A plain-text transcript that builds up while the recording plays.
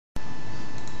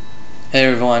Hey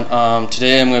everyone,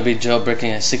 today I'm going to be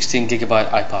jailbreaking a 16 gigabyte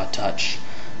iPod Touch.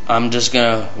 I'm just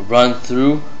going to run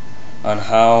through on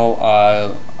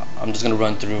I'm just going to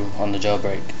run through on the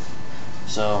jailbreak.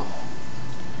 So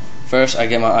first I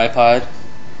get my iPod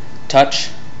Touch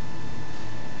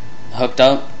hooked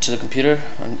up to the computer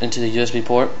into the USB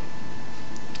port.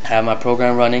 Have my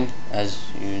program running, as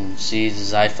you can see, the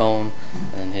ZiPhone,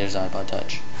 and here's the iPod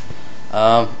Touch.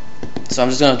 So I'm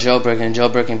just going to jailbreak, and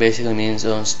jailbreaking basically means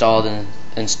it'll install an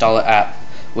app,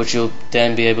 which you'll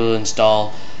then be able to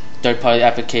install third-party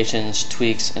applications,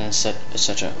 tweaks, and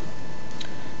etc.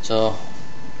 So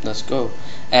let's go.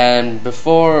 And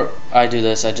before I do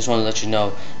this, I just want to let you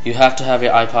know you have to have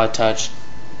your iPod Touch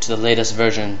to the latest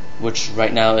version, which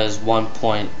right now is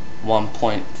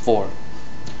 1.1.4.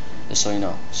 Just so you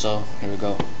know. So here we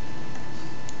go.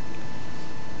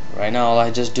 Right now all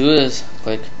I just do is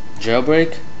click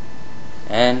jailbreak,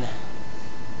 and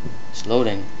it's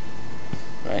loading.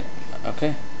 Right,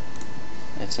 okay,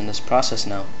 it's in this process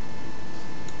now.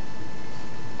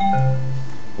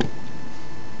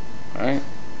 Alright,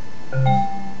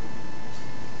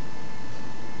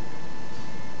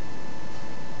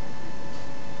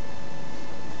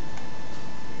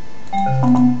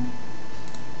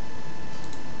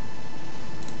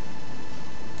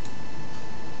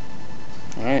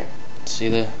 alright, see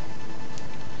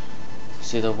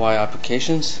the white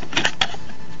applications,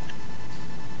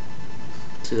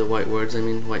 see the white words,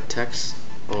 white text,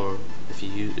 or if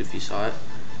you saw it,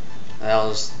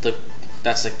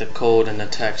 that's like the code and the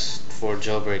text for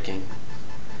jailbreaking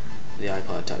the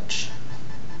iPod Touch.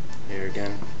 Here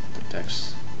again, the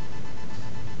text.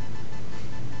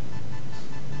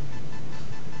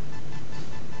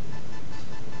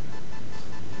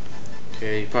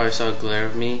 Okay, you probably saw a glare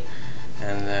of me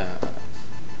and the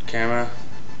camera.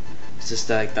 It's just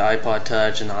like the iPod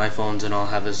Touch and the iPhones and all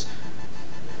have this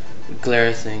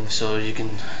glare thing, so you can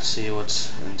see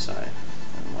what's inside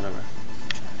and whatever.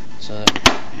 So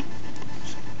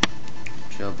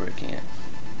jailbreaking it.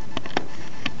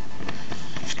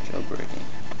 Jailbreaking.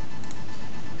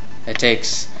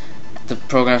 The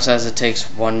program says it takes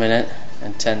 1 minute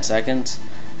and 10 seconds,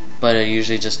 but it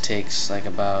usually just takes like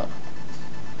about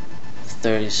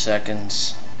 30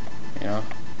 seconds. You know,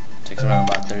 it takes around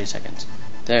about 30 seconds.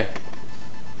 There.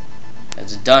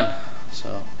 It's done.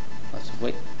 So let's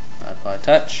wait. iPod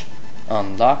Touch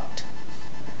unlocked.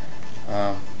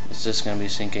 It's just gonna be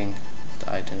syncing to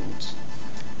iTunes,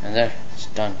 and there, it's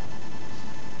done.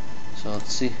 So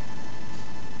let's see.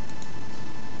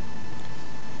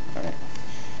 Alright.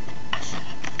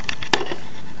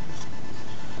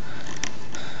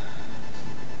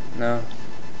 Now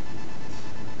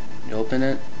you open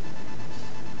it,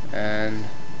 and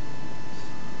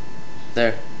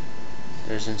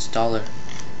there's installer.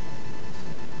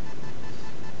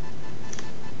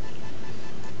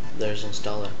 There's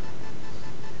installer.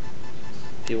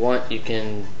 If you want, you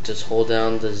can just hold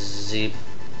down the Z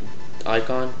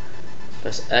icon,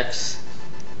 press X,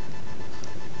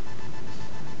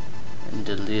 and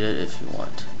delete it if you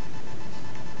want,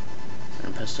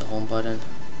 and press the home button.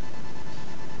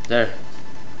 There,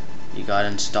 you got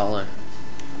installer.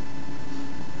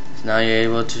 So now you're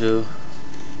able to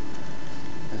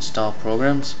install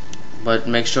programs, but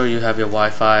make sure you have your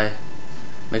Wi-Fi.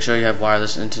 Make sure you have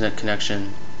wireless internet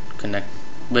connection.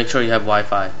 Make sure you have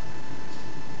Wi-Fi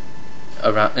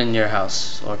around in your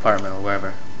house or apartment or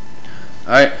wherever.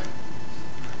 Alright,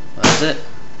 that's it.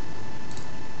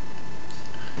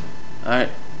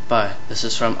 Alright, bye. This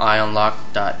is from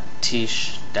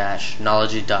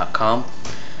ionlock.teach-nology.com.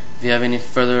 If you have any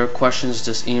further questions,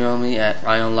 just email me at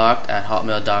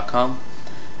ionlocked@hotmail.com,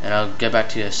 and I'll get back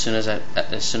to you as soon as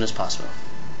possible.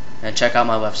 And check out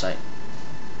my website.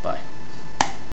 Bye.